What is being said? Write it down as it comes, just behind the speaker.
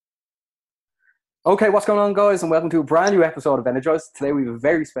Okay, what's going on, guys, and welcome to a brand new episode of Energize. Today we have a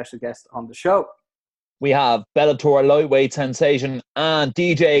very special guest on the show. We have Bellator lightweight sensation and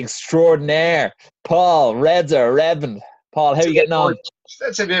DJ extraordinaire, Paul Redzer Revan. Paul, how are That's a you bit getting on? much.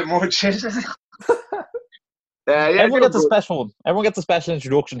 That's a bit much, isn't it? Yeah, Everyone doing gets a good. special one. Everyone gets a special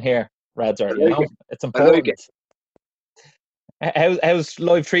introduction here, I Redzer, like it. It's I like it. important. How's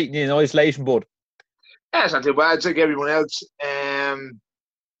life treating you in isolation, bud? Yeah, it's not too bad. It's like everyone else.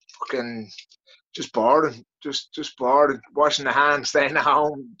 Fucking just bored. Just bored. Washing the hands, staying at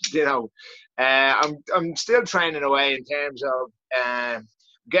home. I'm still training away in terms of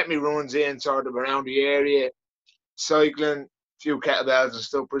get me runs in sort of around the area, cycling, few kettlebells and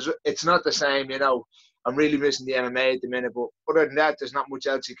stuff. But it's not the same. I'm really missing the MMA at the minute. But other than that, there's not much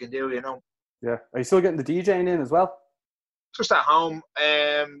else you can do. Yeah, are you still getting the DJing in as well? Just at home.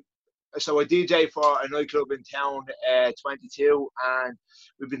 So I DJ for a nightclub in town, 22, and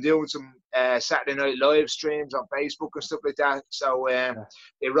we've been doing some Saturday night live streams on Facebook and stuff like that. So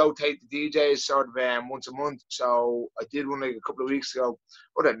they rotate the DJs sort of once a month. So I did one like a couple of weeks ago.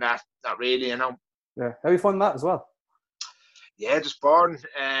 Other than that, not really. Yeah, how are you finding that as well? Yeah, just boring.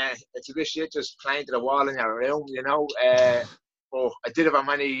 It's a bit shit just playing to the wall in your room. But I did it for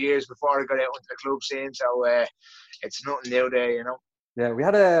many years before I got out into the club scene, so it's nothing new there. Yeah, we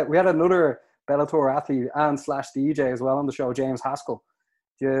had another Bellator athlete and slash DJ as well on the show, James Haskell.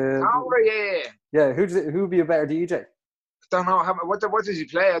 Oh, yeah. Yeah, who'd be a better DJ? I don't know. What does he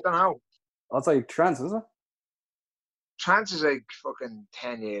play? I don't know. I'd say Trance, isn't it? Trance is like fucking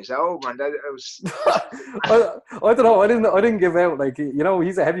 10 years old, man. That it was. I don't know. I didn't give out.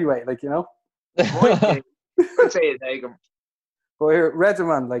 He's a heavyweight. I'd say you take him. But here, Redzer,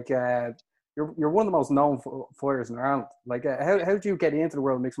 man, you're one of the most known fighters in Ireland. How did you get into the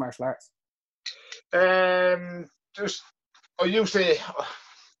world of mixed martial arts? Just I used to.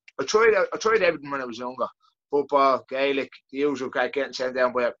 I tried everything when I was younger. Football, Gaelic, the usual guy getting sent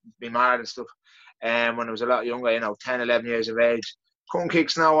down by my mad and stuff. When I was a lot younger, 10, 11 years of age. Couldn't kick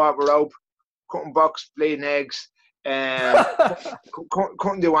snow off a rope. Couldn't box bleeding eggs.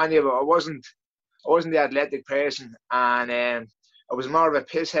 Couldn't do any of it. I wasn't the athletic person, and I was more of a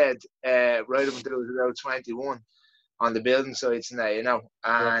pisshead right up until I was about 21 on the building sites and that.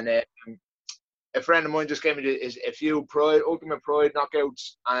 And a friend of mine just gave me a few Ultimate Pride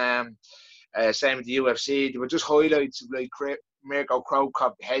knockouts. Same with the UFC. They were just highlights of like Mirko Cro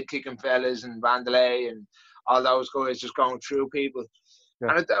Cop head kicking fellas and Vandelay and all those guys just going through people.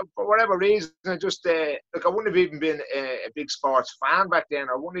 Yeah. And for whatever reason, I just I wouldn't have even been a big sports fan back then.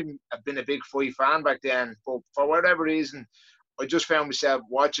 I wouldn't even have been a big fight fan back then. But for whatever reason, I just found myself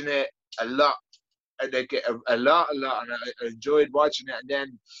watching it a lot, a lot, and I enjoyed watching it. And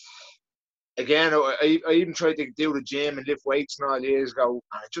then again, I even tried to do the gym and lift weights and all years ago,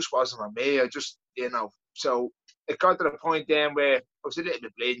 and it just wasn't on me. I just, so it got to the point then where I was a little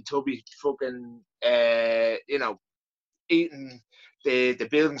bit bleeding tubby, fucking, eating the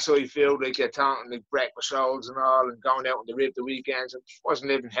building site field, like you're talking like breakfast rolls and all, and going out on the rib the weekends. I just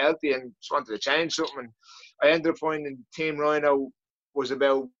wasn't living healthy and just wanted to change something. And I ended up finding Team Rhino was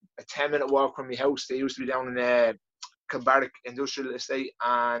about a 10-minute walk from my house. They used to be down in Kilbarrack Industrial Estate,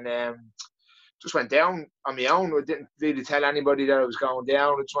 and just went down on my own. I didn't really tell anybody that I was going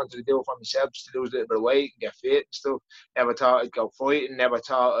down. I just wanted to do it for myself, just to lose a little bit of weight and get fit and stuff. Never thought I'd go fighting. Never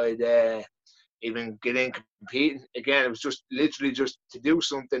thought I'd even get in competing. Again, it was just literally just to do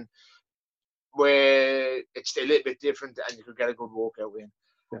something where it's a little bit different and you could get a good workout in.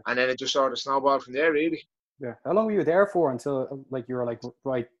 Yeah. And then it just sort of snowballed from there, really. Yeah. How long were you there for until you were like,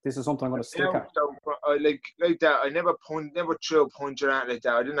 right, this is something I'm going to stick at? So, like that, I never threw a punch or anything like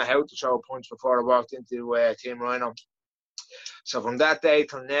that. I didn't know how to throw a punch before I walked into Team Rhino. So from that day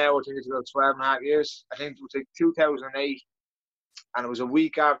till now, I think it's about 12 and a half years. I think it was like 2008, and it was a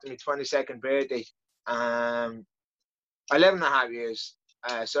week after my 22nd birthday. 11 and a half years.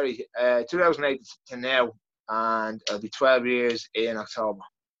 2008 to now, and it'll be 12 years in October.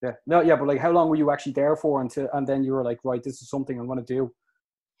 Yeah. No, yeah, but how long were you actually there for and then you were like, right, this is something I'm going to do.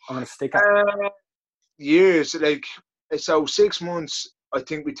 I'm going to stick at it. Years. So 6 months, I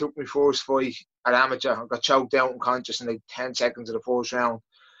think we took my first fight at amateur. I got choked out unconscious in like 10 seconds of the first round.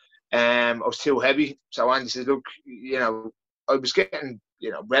 I was too heavy. So Andy said, look, I was getting,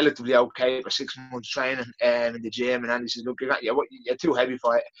 relatively okay for 6 months training in the gym. And Andy said, look, you're too heavy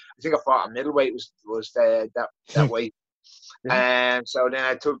for it. I think I fought a middleweight was that weight. Yeah. So then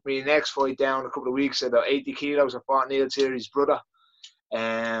I took my next fight down a couple of weeks, about 80 kilos. I fought Neil Seary's brother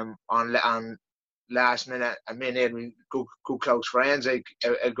on last minute. I mean, good close friends. Like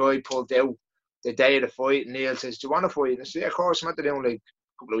a guy pulled out the day of the fight, and Neil says, do you want to fight? And I said, yeah, of course. I'm not doing like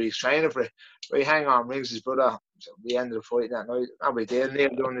couple of weeks training for it. But he hang on, rings his brother. So we ended the fight that night. Nobody did. Neil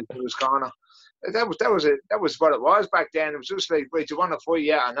done it to his corner. That was it. That was what it was back then. It was just like, wait, you want to fight?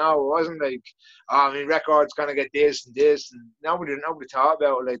 Yeah, I know. It wasn't like, oh, I mean, record's gonna get this and this, and nobody thought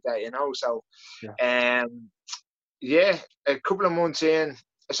about it like that, you know. So, yeah, a couple of months in,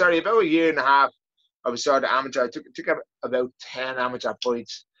 about a year and a half, I was sort of amateur. I took about 10 amateur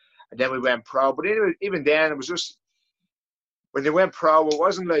fights, and then we went pro. But even then, it was just when you went pro, it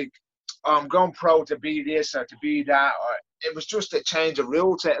wasn't like, oh, I'm going pro to be this or to be that, or it was just a change of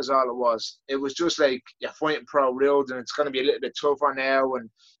rule set is all it was. It was just like you're fighting pro rules and it's going to be a little bit tougher now, and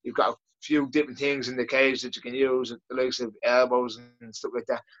you've got a few different things in the cage that you can use, the likes of elbows and stuff like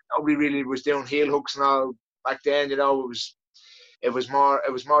that. Nobody really was doing heel hooks and all back then, you know. It was more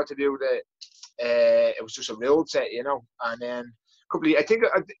to do with it was just a rule set, you know. And then I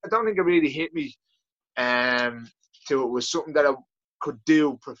don't think it really hit me till it was something that I could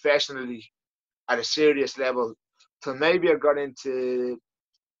do professionally at a serious level. Till maybe I got into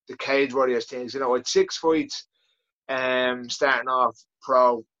the Cage Warriors things. You know, I had 6 fights starting off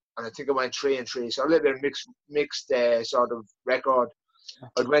pro, and I think I went 3-3. So a little bit of mixed sort of record.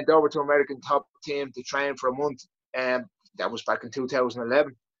 I went over to American Top Team to train for a month, and that was back in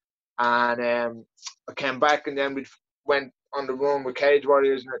 2011. And I came back, and then we went on the run with Cage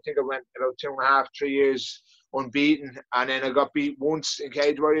Warriors, and I think I went about 2.5, 3 years unbeaten, and then I got beat once in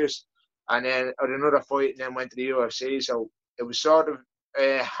Cage Warriors. And then I had another fight and then went to the UFC. So it was sort of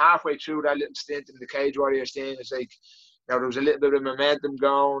halfway through that little stint in the Cage Warriors thing. It's like, you know, there was a little bit of momentum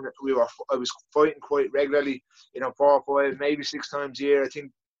going. I was fighting quite regularly, you know, 4 or 5, maybe 6 times a year. I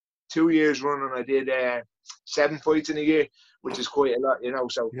think 2 years running, I did 7 fights in a year, which is quite a lot, you know.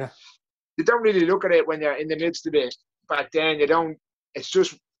 So you don't really look at it when you're in the midst of it. Back then, you don't. It's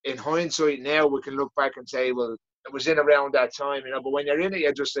just in hindsight now we can look back and say, well, it was in around that time, you know. But when you're in it,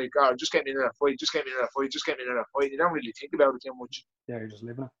 you're just like, oh, just get me another fight, just get me another fight, just get me another fight. You don't really think about it too much. Yeah, you're just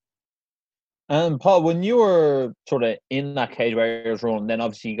living it. And Paul, when you were sort of in that Cage Warriors run, then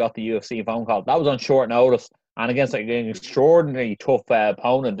obviously you got the UFC phone call. That was on short notice and against like an extraordinarily tough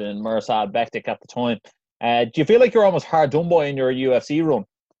opponent in Mirsad Bektic at the time. Do you feel like you're almost hard done by in your UFC run?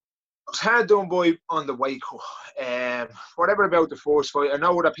 I was hard done by on the weight cut. Whatever about the first fight, I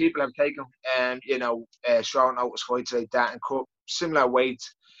know other people have taken, you know, short notice fights like that and cut similar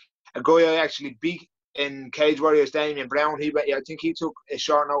weights. A guy I actually beat in Cage Warriors, Damian Brown, I think he took a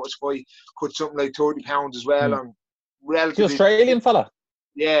short notice fight, cut something like 30 pounds as well. On relatively, the Australian fella.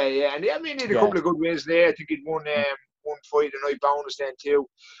 Yeah, and I mean, he had a couple of good wins there. I think he'd won one fight the night bonus then too.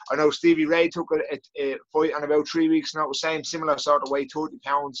 I know Stevie Ray took a fight on about 3 weeks now, similar sort of weight, 30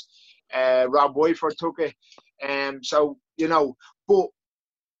 pounds. Rob Whiteford took it. So, you know, but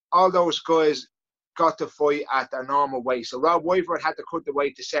all those guys got to fight at their normal weight. So Rob Whiteford had to cut the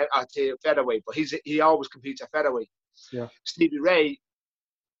weight to featherweight, but he always competes at featherweight. Yeah. Stevie Ray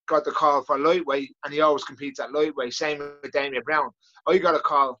got the call for lightweight, and he always competes at lightweight. Same with Damian Brown. I got a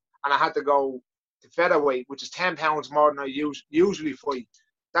call, and I had to go to featherweight, which is 10 pounds more than I usually fight.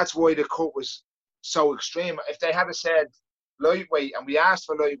 That's why the cut was so extreme. If they had said lightweight, and we asked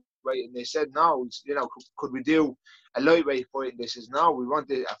for lightweight, and they said no, you know, could we do a lightweight fight? And they says no, we want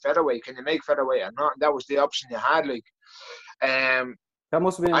a featherweight. Can you make featherweight or not? And that was the option you had. Like, that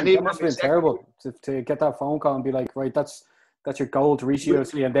must have been terrible to get that phone call and be like, right, that's your goal to reach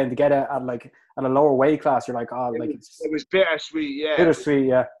UFC, and then to get it at a lower weight class. You're like, oh, it was bittersweet, yeah. Bittersweet,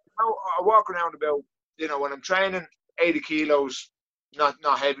 yeah. I walk around about, you know, when I'm training, 80 kilos, not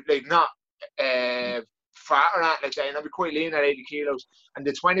heavy, like not fat or that, like that. And I'll be quite lean at 80 kilos, and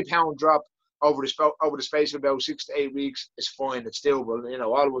the 20-pound drop over the space of about 6 to 8 weeks is fine. It's doable. You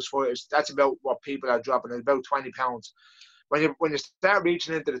know, all of us fighters, that's about what people are dropping. It's about 20 pounds. When you start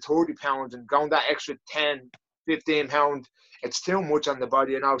reaching into the 30 pounds and going that extra 10, 15 pound, it's too much on the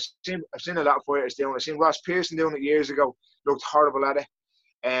body. And I've seen a lot of fighters doing it. I've seen Ross Pearson doing it years ago. Looked horrible at it.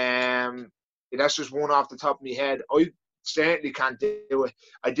 That's just one off the top of my head. I certainly can't do it.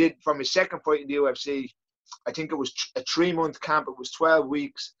 I did from my second fight in the UFC. I think it was a 3-month camp. It was 12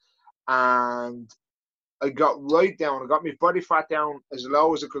 weeks, and I got right down. I got my body fat down as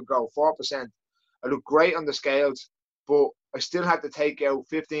low as it could go, 4%. I looked great on the scales, but I still had to take out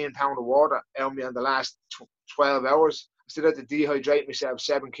 15 pounds of water out of me on the last 12 hours. I still had to dehydrate myself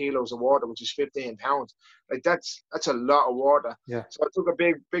 7 kilos of water, which is 15 pounds. Like that's a lot of water. Yeah. So I took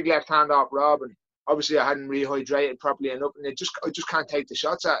a big left hand off Rob, and obviously I hadn't rehydrated properly enough, and I just can't take the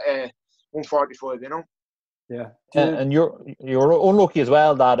shots at 145, you know. Yeah. And you're unlucky as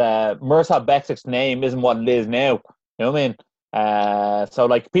well that Mirsad Bektic's name isn't what it is now. You know what I mean? So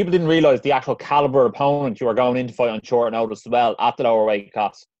like people didn't realize the actual caliber opponent you were going into fight on short notice as well at the lower weight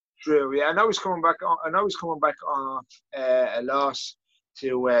class. True, yeah. I know he's coming back on a loss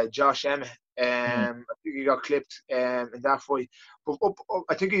to Josh Emmett. I think he got clipped in that fight. But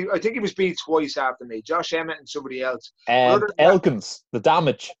I think he was beat twice after me. Josh Emmett and somebody else. Elkins, the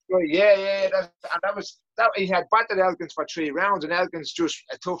damage. Yeah. That he had battered Elkins for 3 rounds, and Elkins just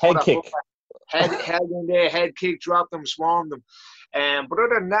a tough head kick. Held in there, head kick, dropped them, swarmed them. But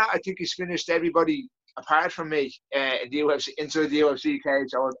other than that, I think he's finished everybody apart from me in the UFC, inside the UFC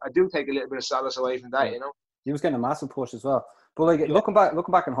cage. I do take a little bit of solace away from that, you know. He was getting a massive push as well. But like looking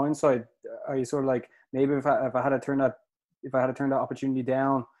back in hindsight, are you sort of like, maybe if I had to turn that opportunity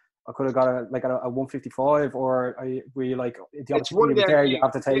down, I could have got a 155, or were you like, the opportunity was there, you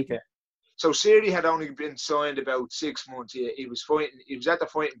have to take it? So Siri had only been signed about 6 months. He was at the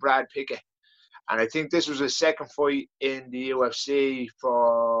fight in Brad Pickett, and I think this was his second fight in the UFC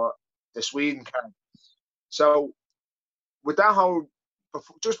for the Sweden card. So with that whole,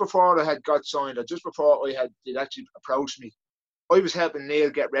 just before I had got signed, or just before it actually approached me, I was helping Neil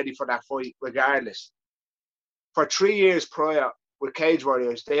get ready for that fight regardless. For 3 years prior with Cage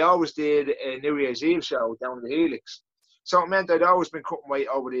Warriors, they always did a New Year's Eve show down in the Helix. So it meant I'd always been cutting weight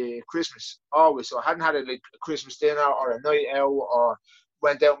over the Christmas, always. So I hadn't had a Christmas dinner or a night out or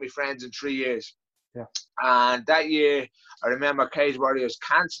went out with my friends in 3 years. Yeah. And that year, I remember Cage Warriors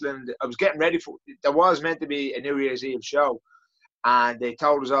cancelling. I was getting ready for, there was meant to be a New Year's Eve show, and they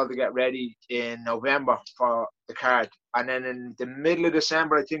told us all to get ready in November for the card. And then in the middle of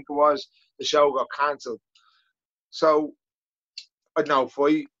December, I think it was, the show got cancelled. So I don't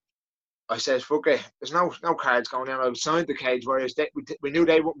know, I said, fuck it, there's no cards going on. I was signed to Cage Warriors. We knew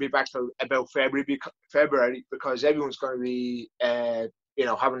they wouldn't be back till about February because everyone's going to be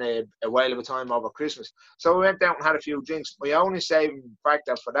having a while of a time over Christmas. So we went out and had a few drinks. My only saving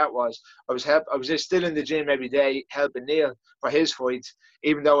factor for that was I was just still in the gym every day helping Neil for his fights,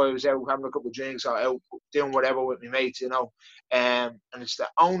 even though I was out having a couple of drinks or out doing whatever with my mates, and it's the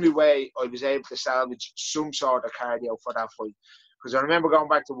only way I was able to salvage some sort of cardio for that fight. Because I remember going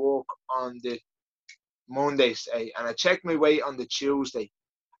back to work on the Monday, and I checked my weight on the Tuesday,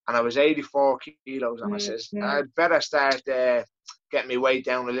 and I was 84 kilos, and I says, I'd better start getting my weight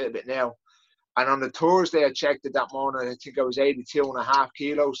down a little bit now. And on the Thursday, I checked it that morning, I think I was 82.5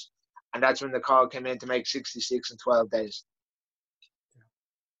 kilos, and that's when the call came in to make 66 in 12 days.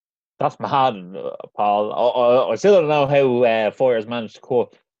 That's mad, Paul. I still don't know how fighters managed to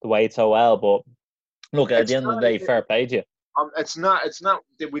cut the weight so well, but look, at the end of the day, fair play to you. It's not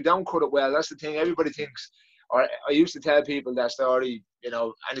that we don't cut it well. That's the thing. Everybody thinks, or I used to tell people that story,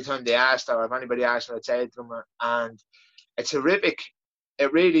 anytime they asked, or if anybody asked me, I'd say it to them, and it's horrific.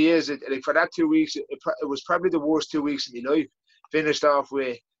 It really is. For that 2 weeks, it was probably the worst 2 weeks of my life. Finished off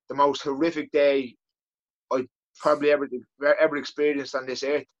with the most horrific day I probably ever experienced on this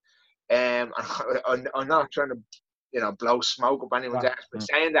earth. I'm not trying to, blow smoke up anyone's ass by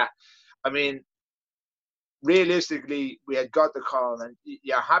saying that. I mean, realistically, we had got the call, and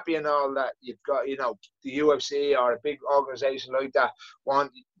you're happy and all that. You've got, the UFC or a big organization like that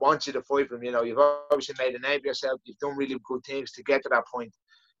wants you to fight for them. You've obviously made a name for yourself. You've done really good things to get to that point.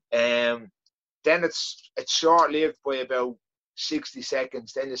 Then it's short-lived by about 60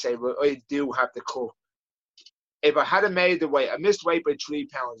 seconds. Then you say, well, I do have to cut. If I hadn't made the weight, I missed weight by 3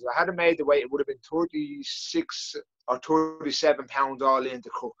 pounds. If I hadn't made the weight, it would have been 36 or 37 pounds all in to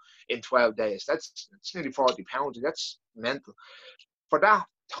cut in 12 days. That's nearly 40 pounds. That's mental. For that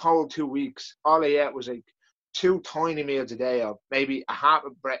whole 2 weeks, all I ate was like 2 tiny meals a day of maybe a half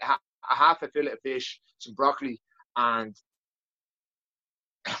a fillet of fish, some broccoli, and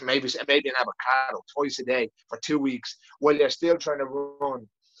maybe an avocado twice a day for 2 weeks, while you're still trying to run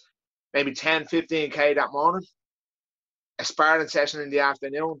maybe 10, 15K that morning, a sparring session in the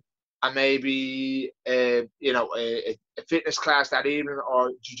afternoon, and maybe a fitness class that evening,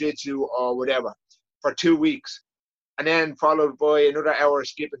 or jiu-jitsu or whatever, for 2 weeks, and then followed by another hour of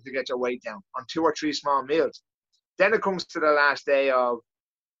skipping to get your weight down on 2 or 3 small meals. Then it comes to the last day of,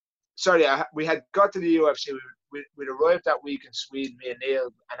 we had got to the UFC. We'd arrived that week in Sweden, me and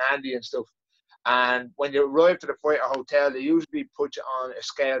Neil and Andy and stuff. And when you arrive to the fighter hotel, they usually put you on a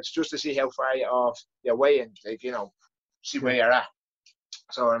scale just to see how far you're off your weigh-in, see where you're at.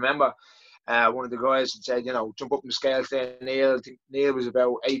 So I remember one of the guys had said, jump up in the scale there, Neil. I think Neil was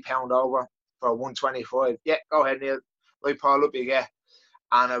about 8 pounds over for 125. Yeah, go ahead, Neil. Right, Paul, up you get.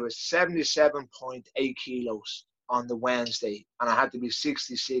 And I was 77.8 kilos on the Wednesday, and I had to be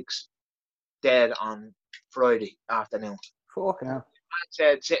 66 dead on Friday afternoon. Fucking hell. I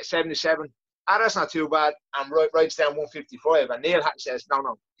said 77. that's not too bad. And writes down 155. And Neil says,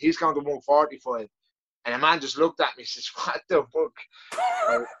 no, he's going to 145. And the man just looked at me and says, what the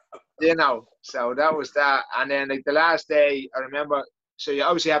fuck? So that was that. And then like the last day, I remember, so you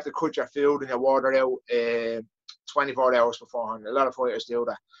obviously have to cut your food and your water out 24 hours beforehand. A lot of fighters do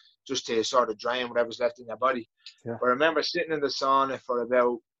that just to sort of drain whatever's left in your body. Yeah. But I remember sitting in the sauna for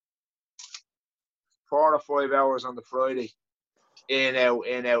about 4 or 5 hours on the Friday. In, out.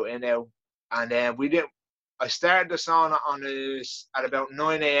 And then I started the sauna at about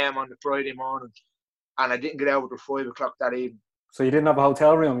 9 a.m. on the Friday morning. And I didn't get out until 5 o'clock that evening. So you didn't have a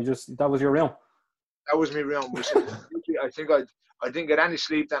hotel room? That was your room? That was my room. I think I didn't get any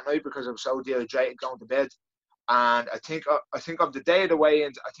sleep that night because I was so dehydrated going to bed. And I think of the day of the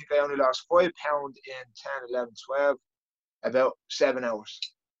weigh-ins, I think I only lost 5 pounds in 10, 11, 12, about 7 hours.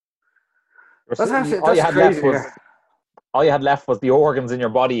 That's crazy. All you had left was the organs in your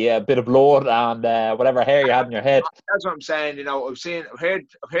body, a bit of blood and whatever hair you had in your head. That's what I'm saying. You know, I've heard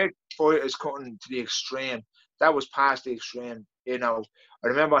fighters cutting to the extreme. That was past the extreme. You know, I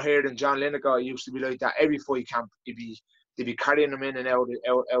remember hearing John Lineker used to be like that. Every fight camp, they'd be carrying them in and out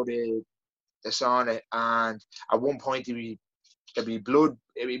the sauna, and at one point there'd be blood.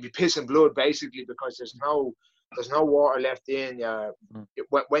 It'd be pissing blood basically because there's no water left in you.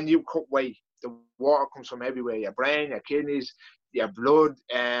 When you cut weight, the water comes from everywhere, your brain, your kidneys, your blood.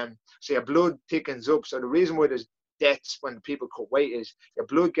 So your blood thickens up. So the reason why there's deaths when people cut weight is your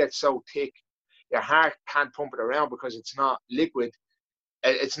blood gets so thick, your heart can't pump it around because it's not liquid.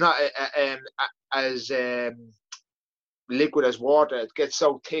 It's not as liquid as water. It gets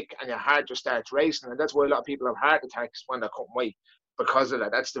so thick and your heart just starts racing. And that's why a lot of people have heart attacks when they're cutting weight because of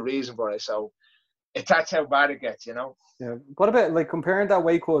that. That's the reason for it. So that's how bad it gets, you know. Yeah. What about like comparing that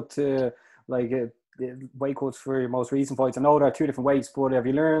weight cut to like the weight cuts for your most recent fights? I know there are two different weights, but have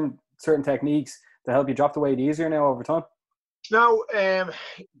you learned certain techniques to help you drop the weight easier now over time? No, I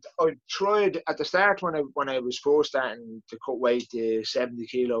tried at the start when I was first starting to cut weight to 70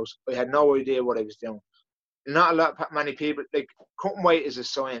 kilos. I had no idea what I was doing. Not many people, like, cutting weight is a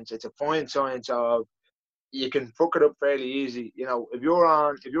science. It's a fine science of, you can fuck it up fairly easy. You know, if you're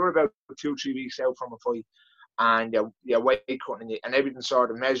about 2-3 weeks out from a fight and your weight cutting and everything's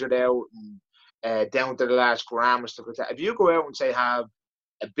sort of measured out and down to the last gram and stuff like that. If you go out and say have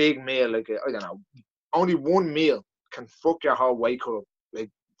a big meal, like I don't know, only one meal can fuck your whole weight cut up. Like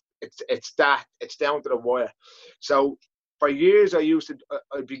it's down to the wire. So for years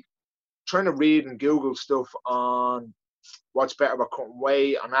I'd be trying to read and Google stuff on what's better about cutting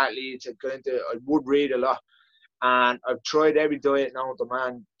weight on athletes. I would read a lot, and I've tried every diet known to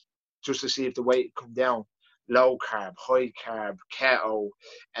man just to see if the weight come down. Low carb, high carb, keto,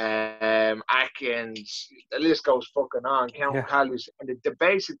 Atkins. The list goes fucking on. Counting calories, and the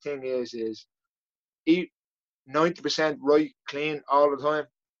basic thing is eat 90% right, clean all the time,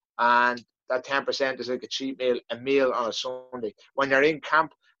 and that 10% is like a cheat meal, a meal on a Sunday. When you're in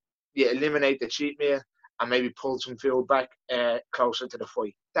camp, you eliminate the cheat meal and maybe pull some food back closer to the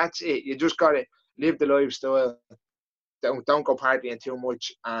fight. That's it. You just got to live the lifestyle. Don't go partying too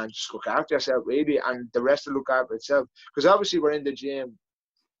much and just look after yourself, really, and the rest will look after itself. Because obviously we're in the gym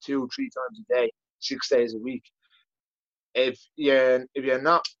 2-3 times a day, 6 days a week. If you're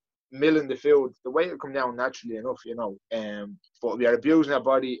not milling the food, the weight will come down naturally enough, you know. But if you're abusing your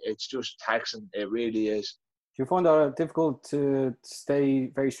body, it's just taxing. It really is. Do you find that difficult to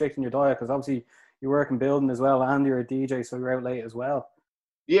stay very strict in your diet? Because obviously you work in building as well, and you're a DJ, so you're out late as well.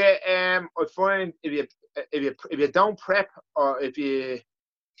 Yeah, I find if you don't prep, or if you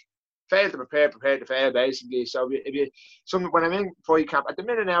fail to prepare to fail, basically. So when I'm in fight camp at the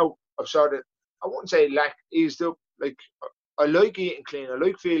minute now, I've sort of, I wouldn't say eased up. Like, I like eating clean, I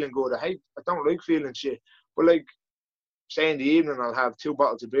like feeling good. I don't like feeling shit, but like, say in the evening I'll have 2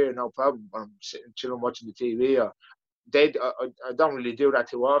 bottles of beer, no problem. When I'm sitting chilling watching the TV, or I don't really do that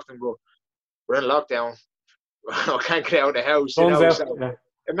too often, but we're in lockdown. I can't get out of the house, you know. So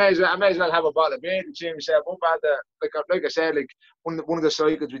I may as well have a bottle of beer to cheer myself up. Like I said, like one of the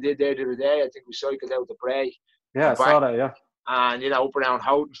cycles we did there the other day, I think we cycled out to Bray. Yeah, I saw that, yeah. And, you know, up around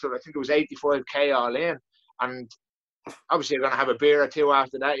Houghton and stuff. I think it was 85k all in. And obviously you're going to have a beer or two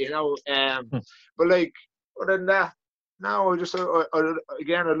after that, you know. But like, other than that, no, I just,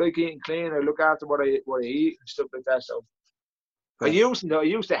 again, I like eating clean. I look after what I eat and stuff like that. So I used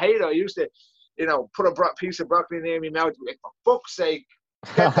to hate it. I used to, you know, put a piece of broccoli near my mouth. Like, for fuck's sake,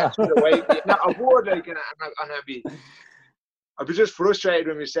 get that shit away. Now, I would, like, and I'd be just frustrated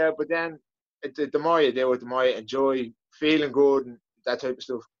with myself. But then, the more you do it, the more you enjoy feeling good and that type of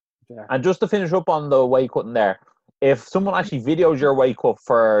stuff. Yeah. And just to finish up on the weight cutting there, if someone actually videos your weight cut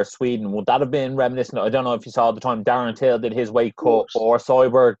for Sweden, would that have been reminiscent? I don't know if you saw at the time Darren Till did his weight cut or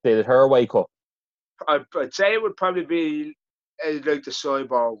Cyborg did her weight cut. I'd say it would probably be like the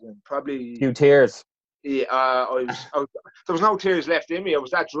Cyborg one. Probably. Few tears. Yeah, there was no tears left in me. I was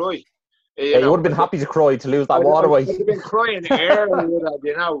that dry. You would have been happy to cry to lose that water weight. I would have been crying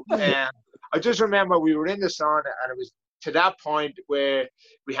early, I just remember we were in the sauna, and it was to that point where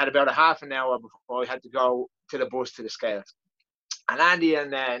we had about a half an hour before we had to go to the bus to the scales. And Andy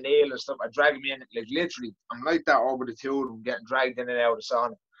and Neil and stuff are dragging me in, like literally, I'm like that over the two of them, getting dragged in and out of the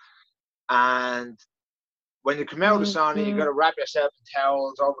sauna. And when you come out of the sauna, you got to wrap yourself in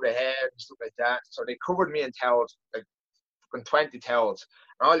towels over the head and stuff like that. So they covered me in towels, like fucking 20 towels.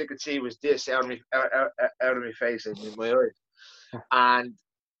 And all you could see was this out of my face and in my eyes. And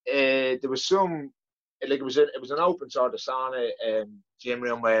there was some, like it was an open sort of sauna gym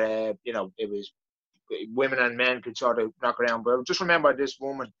room where, it was women and men could sort of knock around. But I just remember this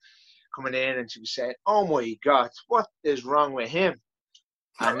woman coming in and she was saying, "Oh my God, what is wrong with him?"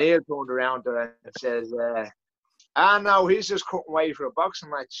 And Neil turned around to her and says, no, he's just cutting away for a boxing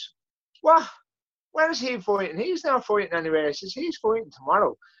match. What? When is he fighting? He's not fighting anywhere. He says, he's fighting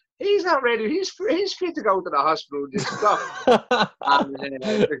tomorrow. He's not ready. He's fit to go to the hospital and just stuff. And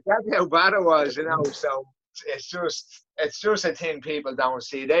that's how bad it was, So it's just a thing people don't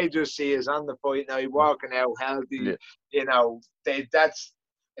see. They just see us on the fight now, walking out healthy. Yeah.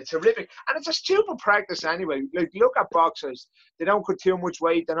 It's horrific, and it's a stupid practice anyway. Like, look at boxers; they don't cut too much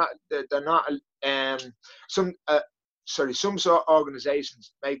weight. They're not. Some sort of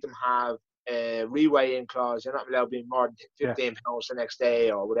organisations make them have a reweigh-in clause. You're not allowed to be more than 15 pounds the next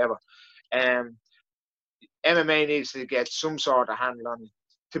day or whatever. MMA needs to get some sort of handle on it.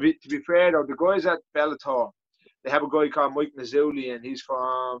 To be fair though, the guys at Bellator, they have a guy called Mike Mazzulli, and he's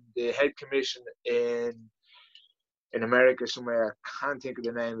from the head commission in America somewhere. I can't think of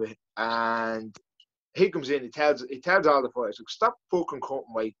the name of it. And he comes in, he tells all the fighters, look, stop fucking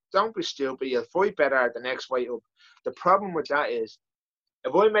cutting weight. Don't be stupid. You'll fight better at the next weight up. The problem with that is,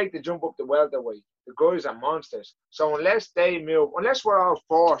 if I make the jump up the welterweight, the guys are monsters. So unless we're all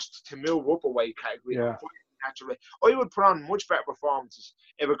forced to move up a weight category, naturally, I would put on much better performances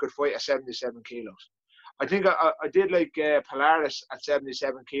if I could fight at 77 kilos. I think I did like Polaris at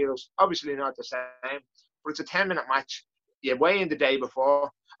 77 kilos. Obviously not the same. But it's a 10-minute match. You weigh in the day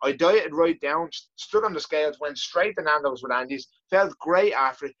before. I dieted right down, stood on the scales, went straight to Nando's with Andy's. Felt great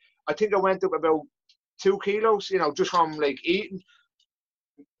after it. I think I went up about 2 kilos, just from like eating.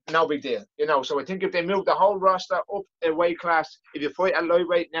 No big deal, So I think if they move the whole roster up a weight class, if you fight at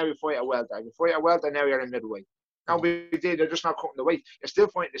lightweight, now you fight at welter. If you fight at welter, now you're in middleweight. No big deal. They're just not cutting the weight. You're still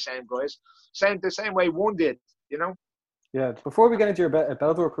fighting the same guys, the same way one did, Yeah. Before we get into your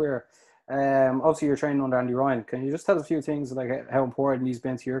Bellator career. Obviously, you're training under Andy Ryan. Can you just tell us a few things like how important he's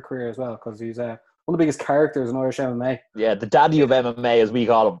been to your career as well? Because he's one of the biggest characters in Irish MMA. Yeah, the daddy of MMA, as we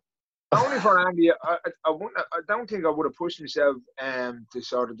call him. Only for Andy, I don't think I would have pushed myself to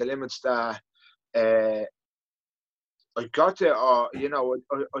sort of the limits that I got to.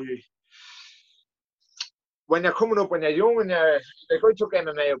 When you're coming up, when you're young, I took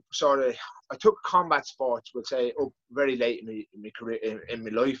MMA up I took combat sports, would say, up very late in my career, in my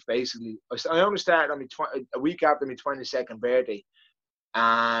life, basically. I only started on a week after my 22nd birthday,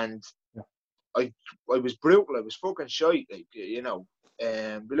 and I was brutal. I was fucking shite, be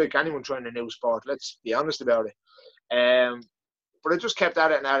like anyone trying a new sport. Let's be honest about it. But I just kept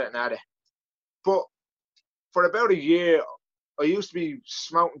at it and at it and at it. But for about a year, I used to be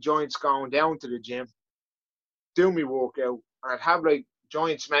smoking joints, going down to the gym, do my workout, and I'd have like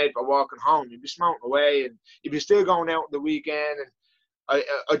joints made for walking home. You'd be smoking away, and you'd be still going out on the weekend. And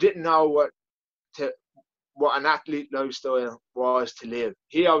I didn't know what an athlete lifestyle was to live.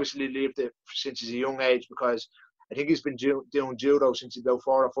 He obviously lived it since he's a young age, because I think he's been doing judo since he's about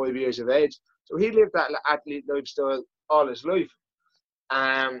 4 or 5 years of age. So he lived that athlete lifestyle all his life.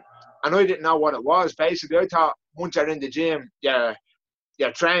 And I didn't know what it was. Basically, I thought once you're in the gym, you're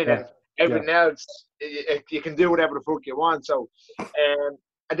training. Yeah. Everything else, you can do whatever the fuck you want. So,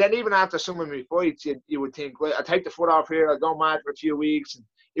 and then even after some of my fights, you would think, well, I take the foot off here, I'll go mad for a few weeks. And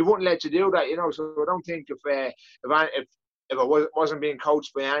he wouldn't let you do that, So I don't think if I wasn't being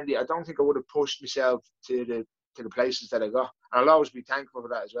coached by Andy, I don't think I would have pushed myself to the places that I got. And I'll always be thankful for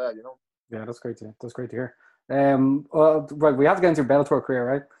that as well, Yeah, that's great to hear. Right, we have to get into your Bellator career,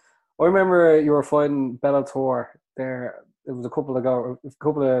 right? I remember you were fighting Bellator there. It was a couple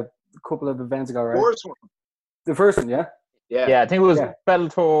of events ago, right? The first one, yeah? Yeah, I think it was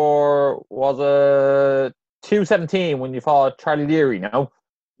Bellator was 217 when you fought Charlie Leary,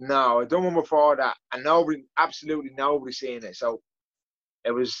 No, I done one before that, and absolutely nobody seen it. So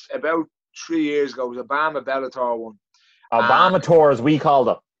it was about 3 years ago. It was a Bama Bellator one. Obama tour, as we called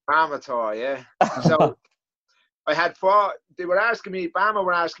it. Bama tour, yeah. So I had fought. Bama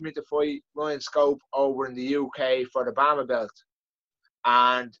were asking me to fight Ryan Scope over in the UK for the Bama belt,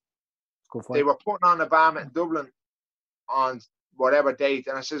 and they were putting on a Bama in Dublin on whatever date,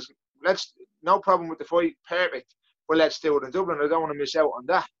 and I says, no problem with the fight, perfect, but let's do it in Dublin. I don't want to miss out on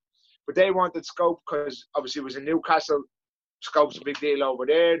that. But they wanted Scope because obviously it was in Newcastle. Scope's a big deal over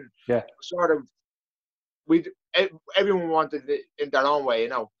there. And yeah. Sort of, everyone wanted it in their own way, you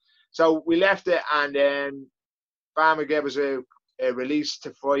know. So we left it, and then Bama gave us a release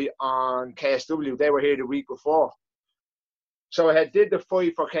to fight on KSW. They were here the week before. So I did the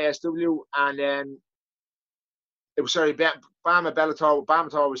fight for KSW, and then it was Bama Bellator.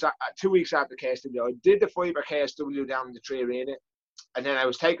 Bama was 2 weeks after KSW. I did the fight for KSW down in the Tree Arena, and then I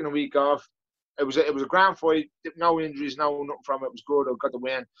was taking a week off. It was a grand fight, no injuries, nothing from it. It was good. I got the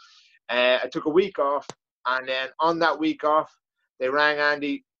win. I took a week off, and then on that week off, they rang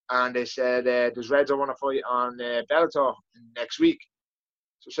Andy and they said, "Does Reds want to fight on Bellator next week?"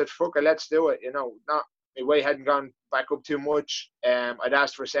 So I said, "Fuck it, let's do it." You know, my weight hadn't gone back up too much. I'd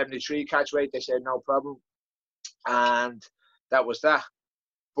asked for 73 catch weight. They said no problem, and that was that.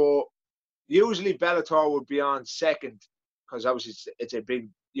 But usually Bellator would be on second because obviously it's a big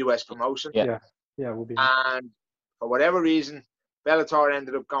US promotion. Yeah, it would be. And for whatever reason, Bellator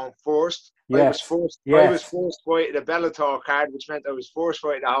ended up going first. Yes. I was first fight at the Bellator card, which meant I was first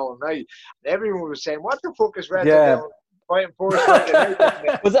fight the whole night. And everyone was saying, "What the fuck is Red doing? Fighting first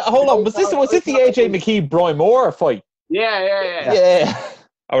fight?" Was this the AJ McKee Brian Moore fight? Yeah.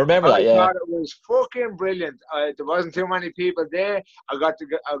 I remember that. Yeah. I thought it was fucking brilliant. There wasn't too many people there. I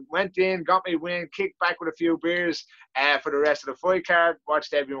went in, got my win, kicked back with a few beers for the rest of the fight card.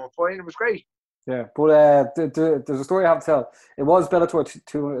 Watched everyone fight. It was great. Yeah, but there's a story I have to tell. It was Bellator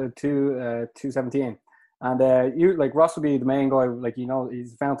 217, and you like Ross would be the main guy. Like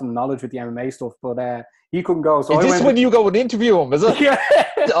he's fountain of knowledge with the MMA stuff, but he couldn't go. So is this when you go and interview him? Is it? Yeah.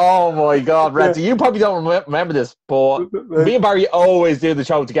 Oh my God, Redzy, you probably don't remember this, but me and Barry always do the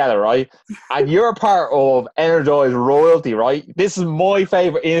show together, right? And you're part of Energize royalty, right? This is my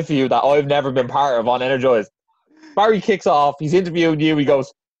favorite interview that I've never been part of on Energize. Barry kicks off. He's interviewing you. He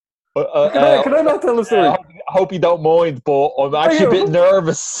goes, can I not tell the story? I hope you don't mind, but I'm actually a bit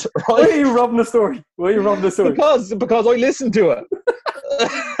nervous. Right? Why are you robbing the story? Because I listened to it.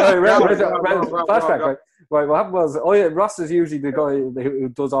 Flashback, right? Right, what happened was, Ross is usually the guy who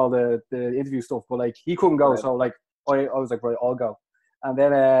does all the interview stuff, but like he couldn't go, so like I was like, right, I'll go. And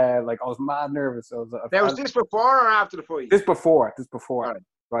then like I was mad nervous. Was this before or after the fight? This before.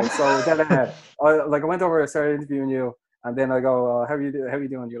 Right. So then I went over and started interviewing you. And then I go, how are you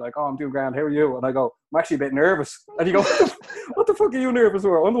doing? You're like, oh, I'm doing grand. How are you? And I go, I'm actually a bit nervous. And you go, what the fuck are you nervous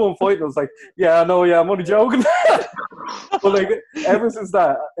for? I'm the one fighting. I was like, yeah, I know, I'm only joking. But like, ever since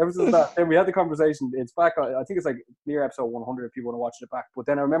that, then we had the conversation. It's back. I think it's like near episode 100 if people want to watch it back. But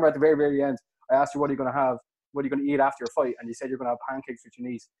then I remember at the very, very end, I asked you, what are you going to have? What are you going to eat after your fight? And you said you're going to have pancakes with your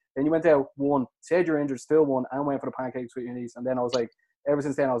niece. Then you went out, won, said you're injured, still won, and went for the pancakes with your niece. And then I was like, ever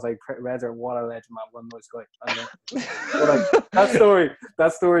since then, I was like, Redzer, what a legend, man. What a nice guy. But like,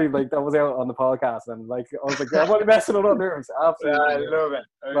 that story, like, that was out on the podcast. And like, I was like, yeah, I'm only messing with nerves. Absolutely. Yeah,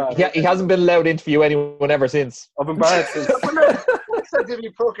 I love it. He hasn't been allowed to interview anyone ever since. I've been bad since. What's to be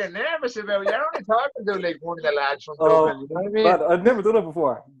fucking nervous about? You're only talking to like one of the lads from Dublin. You know what I mean? But I've never done it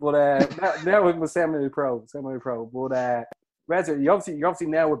before. But now it was semi-pro. But Redzer, you're obviously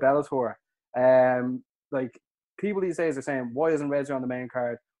now with Bellator. Like, people these days are saying, why isn't Redzer on the main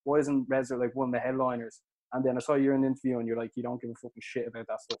card? Why isn't Redzer like one of the headliners? And then I saw you in an interview and you're like, you don't give a fucking shit about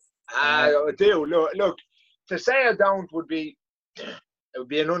that stuff. I do. Look, to say I don't would be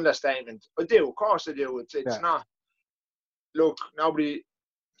an understatement. I do, of course I do. It's not. Look, nobody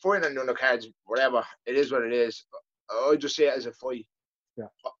fighting on the undercards, whatever. It is what it is. I just see it as a fight. Yeah.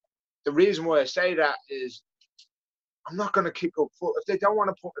 The reason why I say that is, I'm not going to kick up foot. If they don't want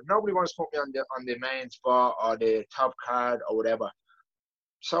to if nobody wants to put me on the main spot or the top card or whatever,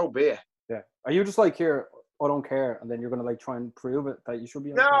 so be it. Yeah. Are you just like, here, I don't care, and then you're going to like try and prove it that you should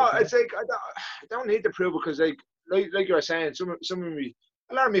be on No, it's like, I don't need to prove it because like you were saying, a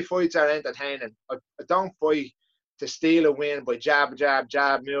lot of my fights are entertaining. I don't fight to steal a win by jab,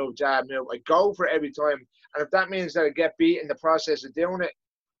 move. I go for it every time. And if that means that I get beat in the process of doing it,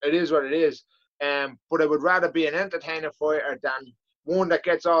 it is what it is. But I would rather be an entertaining fighter than one that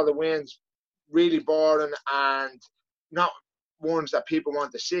gets all the wins, really boring, and not ones that people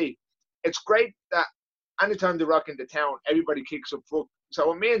want to see. It's great that anytime they rock into town, everybody kicks up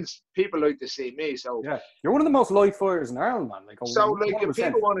So it means people like to see me. So yeah, you're one of the most liked fighters in Ireland, man. Like, so like 100%. if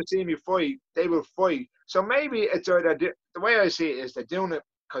people want to see me fight, they will fight. So maybe it's either the way I see it is they're doing it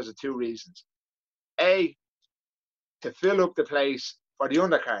because of two reasons. A, to fill up the place for the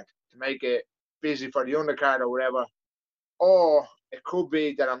undercard, to make it busy for the undercard or whatever. Or it could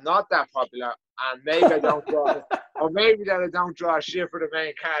be that I'm not that popular and maybe I don't draw, or maybe that I don't draw shit for the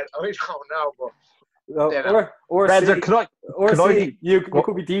main card. I don't know, but. You know. Or Reza, see, can I? or can see, I- you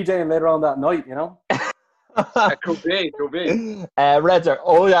could be DJing later on that night, you know? It could be. Reza,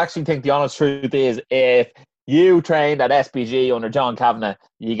 I actually think the honest truth is if you trained at SPG under John Kavanagh,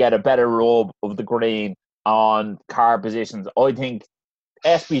 you get a better rub of the green on card positions. I think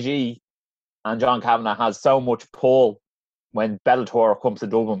SPG and John Kavanagh has so much pull when Bellator comes to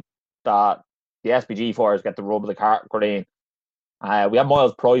Dublin that the SPG fighters get the rub of the card green. We had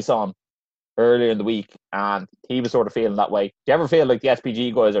Miles Price on earlier in the week, and he was sort of feeling that way. Do you ever feel like the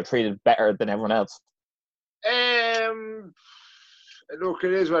SPG guys are treated better than everyone else? Look,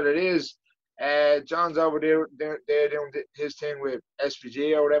 it is what it is. John's over there doing his thing with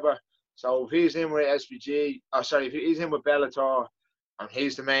SPG or whatever. So if he's in with SPG, if he's in with Bellator, and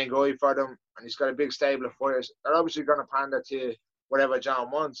he's the main guy for them, and he's got a big stable of fighters, they're obviously going to pander to whatever John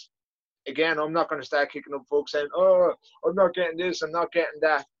wants. Again, I'm not going to start kicking up folks saying, "Oh, I'm not getting this, I'm not getting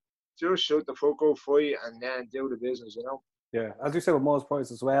that." Just shoot the fuck up, fight, and then do the business, you know. Yeah, as you said with Miles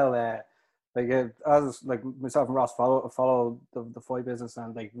Price as well. As like myself and Ross follow the fight business,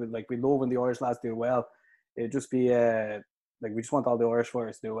 and we love when the Irish lads do well. It'd just be we just want all the Irish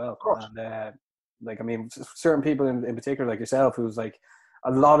fighters to do well. And certain people in particular, like yourself, who's like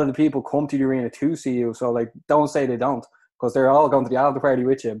a lot of the people come to the arena to see you. So like, don't say they don't, because they're all going to the after party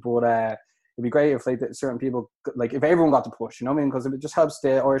with you. But it'd be great if like certain people, like if everyone got to push, you know what I mean? Because it just helps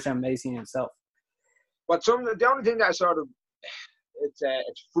the Irish MMA scene itself. But the only thing that sort of it's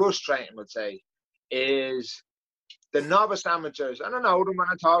frustrating, would say, is the novice amateurs. I don't know them when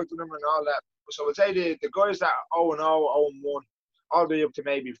I talk to them and all that. So I'd say the guys that are 0-0, 0-1, all the way up to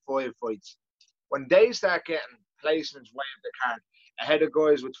maybe 5 fights, when they start getting placements way up the card ahead of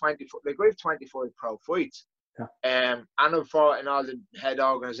guys with 24, like we have 25 pro fights. Yeah. And I've fought in all the head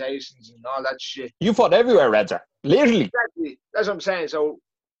organizations and all that shit. You fought everywhere, Reza. Literally. Exactly. That's what I'm saying. So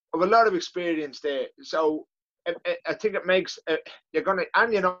I have a lot of experience there. So I think it makes you're gonna,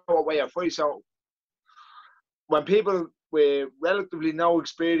 and you know what way I fight. So when people with relatively no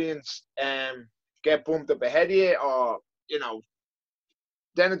experience get bumped up ahead of you, or you know,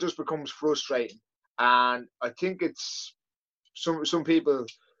 then it just becomes frustrating. And I think it's some people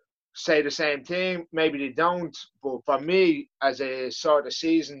say the same thing. Maybe they don't, but for me, as a sort of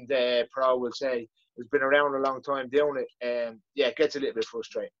seasoned pro, will say, who's been around a long time doing it, it gets a little bit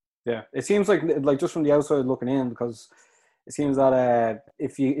frustrating. Yeah, it seems like just from the outside looking in, because it seems that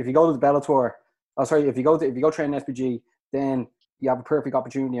if you go to the Bellator, if you go train in SPG, then you have a perfect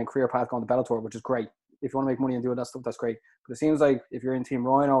opportunity and career path going to Bellator, which is great. If you want to make money and do that stuff, that's great. But it seems like if you're in Team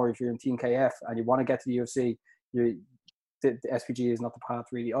Rhino or if you're in Team KF and you want to get to the UFC, the SPG is not the path,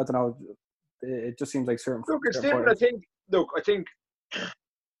 really. I don't know. It just seems like certain. Look, it's different.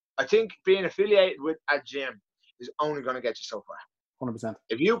 I think being affiliated with a gym is only going to get you so far. 100%.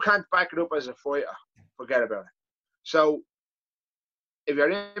 If you can't back it up as a fighter, forget about it. So, if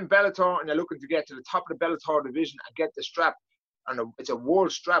you're in Bellator and you're looking to get to the top of the Bellator division and get the strap, and it's a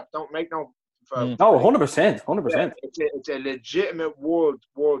world strap, don't make no. No, 100%, 100%. Yeah, it's a legitimate world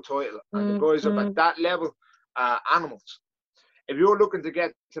title, and the guys up at that level are animals. If you're looking to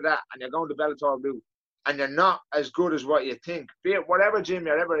get to that and you're going to Bellator route and you're not as good as what you think, be it whatever gym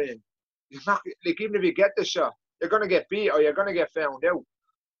you're ever in, you're not, like, even if you get the shot, you're going to get beat or you're going to get found out.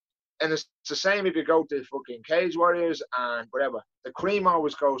 And it's the same if you go to fucking Cage Warriors and whatever. The cream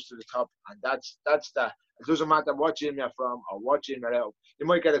always goes to the top, and that's that. It doesn't matter what gym you're from or what gym you're out. You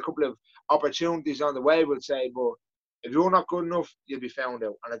might get a couple of opportunities on the way, we'll say, but if you're not good enough, you'll be found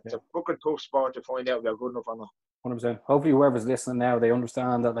out. And it's a fucking tough sport to find out if you're good enough or not. 100%. Hopefully whoever's listening now, they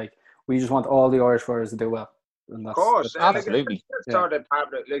understand that, like, we just want all the Irish fighters to do well. And of course. Absolutely. Everyone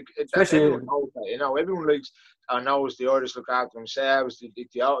knows that, you know, everyone likes or knows the Irish look after themselves.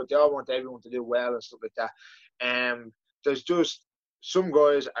 They all want everyone to do well and stuff like that. There's just some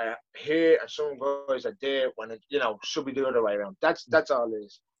guys are here and some guys are there when it, you know, should be the other way around. That's all it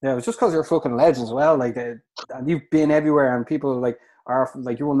is. Yeah, it's just because you're fucking legends as well. Like, and you've been everywhere, and people are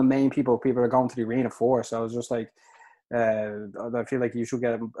you're one of the main people are going to the arena for. So it's just like, I feel like you should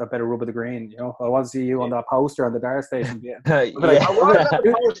get a better rub of the green. You know, I want to see you on that poster on the Dart station. Yeah,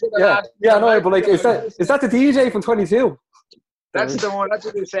 no, but like, is that the DJ from 22? That's the one. That's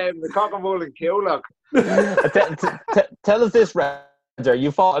what they say. The Cock and Bull and Killock. Tell us this, Reza.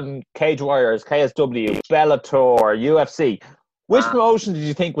 You fought in Cage Warriors, KSW, Bellator, UFC. Which promotion did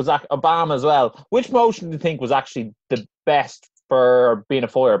you think was Obama as well? Which promotion do you think was actually the best for being a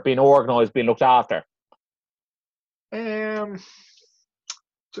fighter, being organised, being looked after? Do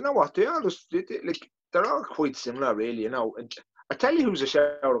you know what? They're all quite similar, really. I tell you who's a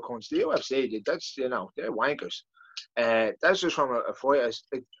shout of cunts. The UFC. That's they're wankers. That's just from a fighter.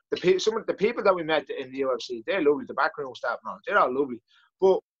 Some of the people that we met in the UFC, they're lovely. The background staff now, they're all lovely.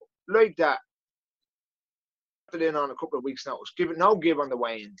 But like that, in on a couple of weeks' notice, give on the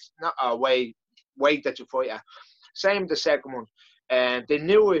weigh-ins, not weight that you fight at. Same the second one, and they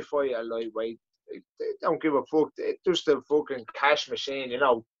knew if fight at lightweight. They don't give a fuck. They're just a fucking cash machine,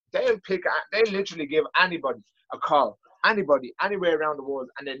 They'll literally give anybody a call, anybody, anywhere around the world,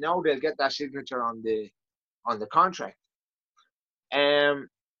 and they know they'll get that signature on the contract.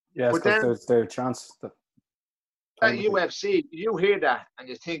 Yes, because there's their chance. At UFC, you hear that and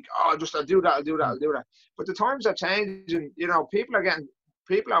you think, I'll do that. But the times are changing. People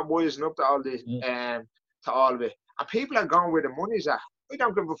are wising up to all this, to all of it, and people are going where the money's at. I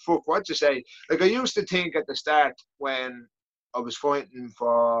don't give a fuck what you say. Like I used to think at the start when I was fighting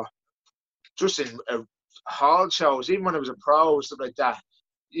for just in hall shows, even when I was a pro, stuff like that.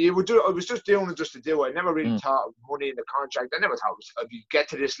 I was just doing it just to do it. I never really thought of money in the contract. I never thought if you get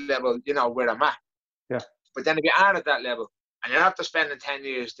to this level, where I'm at. Yeah. But then if you are at that level and you're after spending 10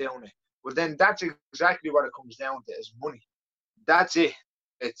 years doing it, well then that's exactly what it comes down to is money. That's it.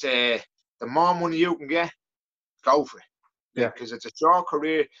 It's the more money you can get, go for it. Yeah. Because it's a short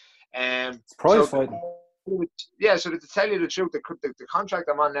career. It's prize fighting. Yeah, so to tell you the truth, the contract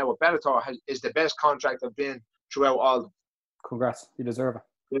I'm on now with Bellator is the best contract I've been throughout all of them. Congrats. You deserve it.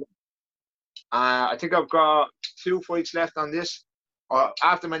 I think I've got 2 fights left on this.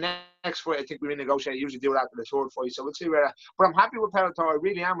 After my next fight, I think we renegotiate. I usually do it after the third fight, so we'll see where. But I'm happy with Bellator. I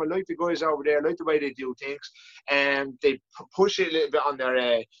really am. I like the guys over there. I like the way they do things, and they push it a little bit on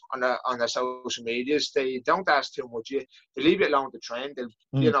their social medias. They don't ask too much. They leave it alone to train.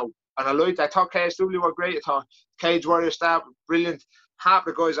 And I like that. I thought KSW were great. I thought Cage Warrior staff brilliant. Half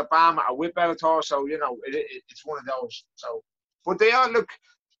the guys at Bama are with Bellator, so it's one of those. So, but they all look.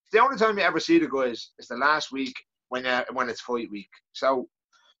 The only time you ever see the guys is the last week when it's fight week. So,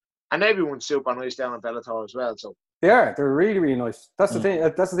 and everyone's super nice down at Bellator as well. So they're really, really nice. That's the thing.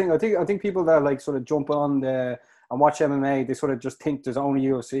 That's the thing. I think people that like sort of jump on and watch MMA, they sort of just think there's only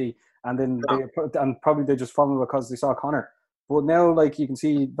UFC, and then they just follow because they saw Conor. But now, like you can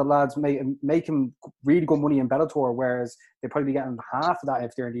see, the lads make him really good money in Bellator, whereas they probably be getting half of that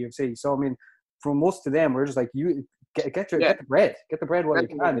if they're in the UFC. So I mean, from us to them, we're just like you. Get the bread. Get the bread while you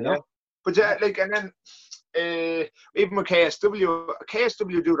can, But and then even with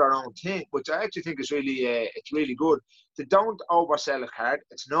KSW do their own thing, which I actually think is really it's really good. They don't oversell a card.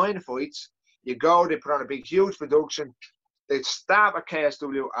 It's 9 fights. You go, they put on a big, huge production. The staff at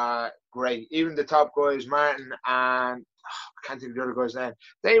KSW are great. Even the top guys, Martin and I can't think of the other guys' name.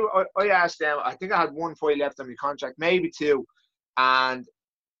 I asked them. I think I had 1 fight left on my contract, maybe 2, and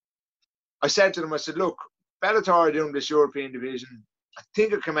I said to them, I said, look. Bellator are doing this European division. I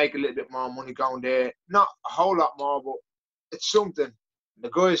think I can make a little bit more money going there. Not a whole lot more, but it's something.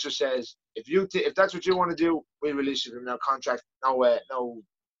 The guys just says, if that's what you want to do, we release you from no contract. No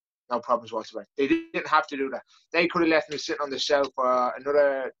problems whatsoever. They didn't have to do that. They could have left me sitting on the shelf for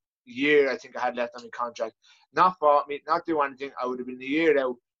another year. I think I had left on my contract. Not fought me, not do anything. I would have been a year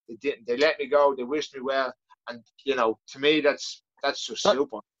out. They didn't. They let me go. They wished me well. And to me, that's just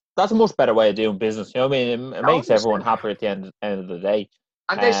super. That's a much better way of doing business. You know what I mean? It makes everyone happier at the end of the day.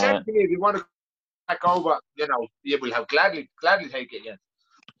 And they said to me, if you want to back over, you will have gladly take it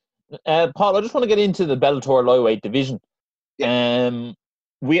again. Paul, I just want to get into the Bellator lightweight division. Yeah.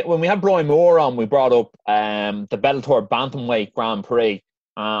 When we had Brian Moore on, we brought up the Bellator Bantamweight Grand Prix,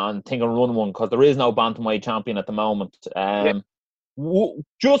 and think I'll run one because there is no Bantamweight champion at the moment.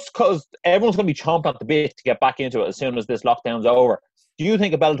 Just because everyone's going to be chomping at the bit to get back into it as soon as this lockdown's over. Do you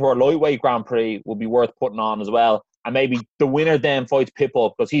think a Bellator lightweight Grand Prix would be worth putting on as well? And maybe the winner then fights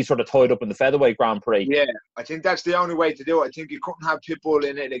Pitbull because he's sort of tied up in the featherweight Grand Prix. Yeah, I think that's the only way to do it. I think you couldn't have Pitbull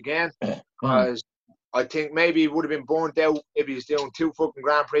in it again because I think maybe he would have been burnt out if he's doing 2 fucking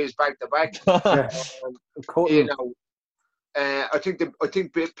Grand Prix back to back. I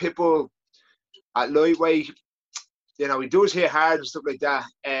think Pitbull at lightweight, he does hit hard and stuff like that.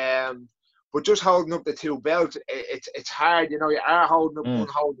 But just holding up the 2 belts, it's hard. You are holding up one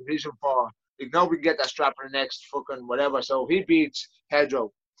whole division for. Nobody can get that strap in the next fucking whatever. So if he beats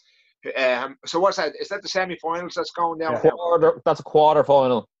Pedro. So what's that? Is that the semi-finals that's going down? That's a quarter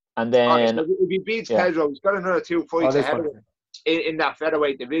final. And then so if he beats Pedro, he's got another 2 fights ahead of him. in that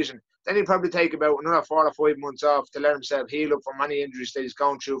featherweight division. Then he'd probably take about another 4 or 5 months off to let himself heal up from any injuries that he's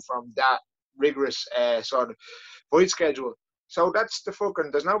going through from that rigorous sort of fight schedule. So that's the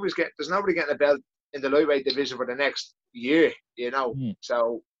fucking. There's nobody getting a belt in the lightweight division for the next year, you know.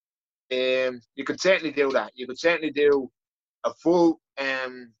 So you could certainly do that. You could certainly do a full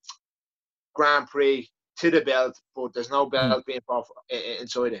Grand Prix to the belt, but there's no belt being fought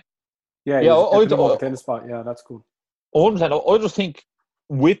inside it. Yeah, tennis spot. Yeah, that's cool. 100%. I just think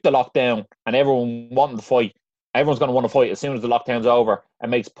with the lockdown and everyone wanting to fight, everyone's going to want to fight as soon as the lockdown's over. It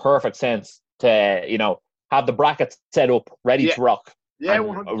makes perfect sense to, you know, have the brackets set up, ready to rock. Yeah,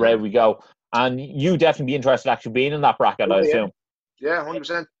 100%. Ready we go. And you definitely be interested in actually being in that bracket, I assume. Yeah,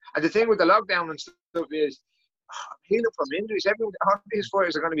 100%. And the thing with the lockdown and stuff is healing from injuries. All these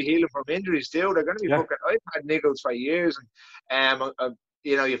fighters are going to be healing from injuries too. They're going to be fucking. I've had niggles for years, and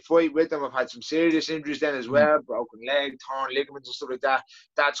you know, you fight with them. I've had some serious injuries then as well, broken leg, torn ligaments and stuff like that.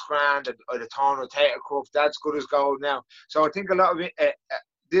 That's grand. Or the torn rotator cuff, that's good as gold now. So I think a lot of it,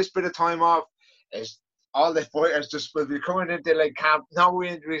 this bit of time off is all the fighters just will be coming into like camp, no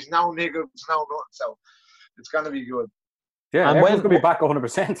injuries, no niggles, no nothing. So it's going to be good. Yeah, and everyone's going to be back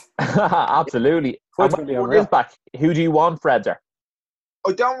 100%. Absolutely. And when is back, who do you want, Fredzer?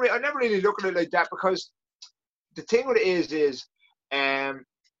 I never really look at it like that, because the thing with it is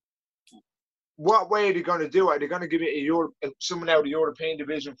what way are they going to do it? Are they going to give it someone out of the European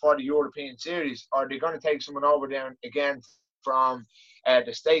division for the European series, or are they going to take someone over there again from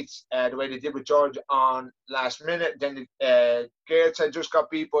the States, the way they did with George on last minute? Then Gertz had just got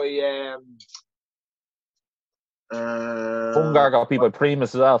beat by Fungar got beat by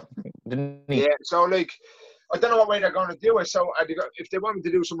Primus as well, didn't he? Yeah, so like, I don't know what way they're going to do it. So if they want me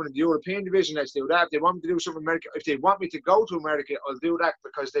to do something in the European division, let's do that. If they want me to do something in America, if they want me to go to America, I'll do that,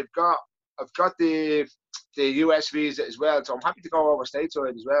 because I've got the US visa as well. So I'm happy to go over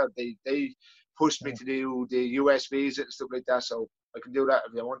stateside as well. They pushed me to do the US visa and stuff like that, so I can do that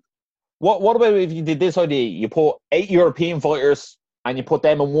if they want. What about if you did this idea? You put 8 European fighters and you put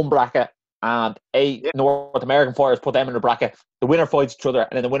them in one bracket, and 8 North American fighters, put them in a bracket. The winner fights each other,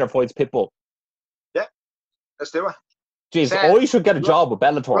 and then the winner fights Pitbull. Yeah, let's do it. Jeez, I should get a job with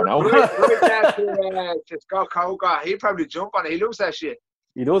Bellator now. To Scott Coker. He'd probably jump on it. He loves that shit.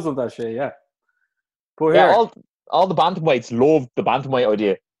 He does love that shit, yeah. But all the bantamweights love the bantamweight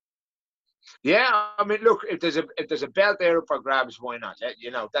idea. Yeah, I mean, look, if there's a belt there up for grabs, why not?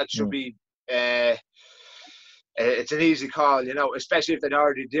 You know, that should be. It's an easy call, you know, especially if they're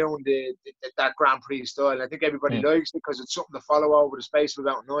already doing that Grand Prix style. I think everybody likes it because it's something to follow over the space of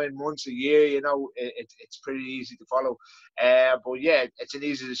about 9 months, a year. You know, it's pretty easy to follow. But yeah, it's an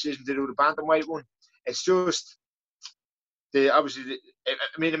easy decision to do the bantamweight one. It's just I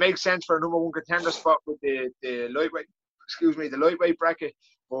mean, it makes sense for a number 1 contender spot with the lightweight. Excuse me, the lightweight bracket.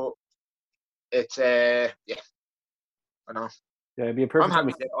 But it's I know. Yeah, it'd be a perfect.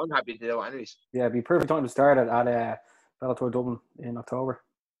 I'm happy to do it anyways. Yeah, it'd be a perfect time to start it at Bellator Dublin in October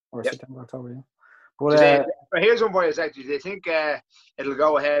or September, October. Yeah. But here's one boy. Do they think it'll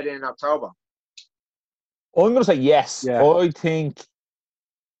go ahead in October? I'm going to say yes. Yeah. I think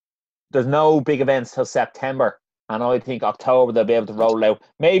there's no big events till September, and I think October they'll be able to roll out.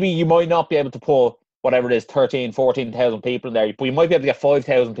 Maybe you might not be able to pull whatever it is, 13,000, 14,000 people in there, but you might be able to get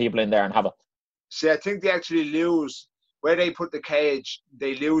 5,000 people in there and have it. See, I think they actually lose. Where they put the cage,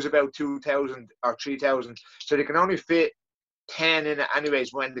 they lose about 2,000 or 3,000. So they can only fit 10 in it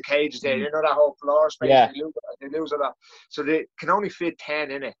anyways when the cage is there. You know that whole floor space? Yeah. They lose a lot. So they can only fit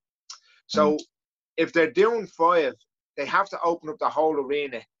 10 in it. So if they're doing 5, they have to open up the whole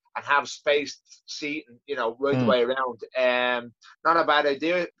arena and have spaced seating, you know, right the way around. Not a bad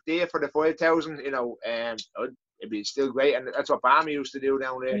idea for the 5,000, you know. It'd be still great. And that's what Bama used to do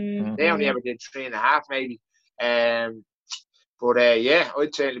down there. They only ever did 3.5 maybe. But yeah,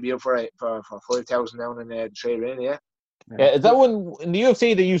 I'd certainly be up for 5,000 down in the trade arena. Yeah, is that when in the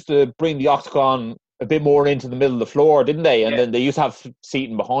UFC they used to bring the octagon a bit more into the middle of the floor, didn't they? And then they used to have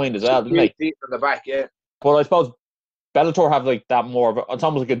seating behind as well, didn't they? Seating on the back, yeah. But I suppose Bellator have like that more of it's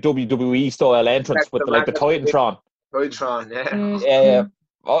almost like a WWE style entrance with the Titantron. Titantron, yeah. Yeah.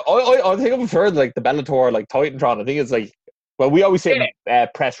 I think I prefer like the Bellator like Titantron. I think it's like, well, we always sit in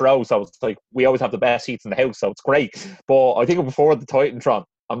press row, so it's like we always have the best seats in the house, so it's great. But I think I prefer the Titantron.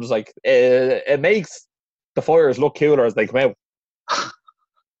 I'm just like, it makes the fighters look cooler as they come out.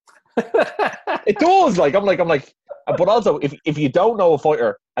 It does. Like I'm like, but also if you don't know a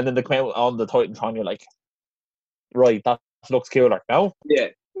fighter and then they come out on the Titantron, you're like, right, that looks cooler. No? Yeah.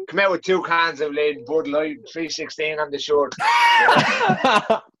 Come out with 2 cans of lead, Bud Light, 316 on the shirt.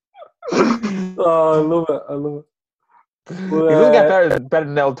 Oh, I love it. doesn't get better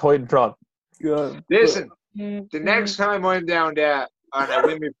than El Titantron. Listen, the next time I'm down there and I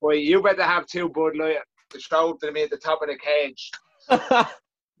win me fight, you better have 2 Bud Light to throw to me at the top of the cage.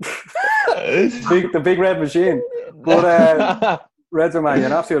 The big red machine. But Redzer, man, you're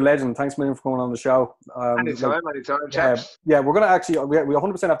an absolute legend. Thanks a million for coming on the show. Anytime, chaps. Yeah, we're going to actually, we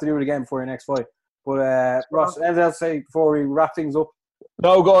 100% have to do it again before your next fight. But Ross, anything else to say before we wrap things up?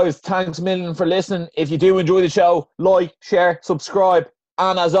 No, guys, thanks a million for listening. If you do enjoy the show, like, share, subscribe,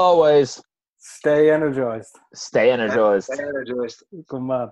 and as always, stay energized. Stay energized. Stay energized. Good man.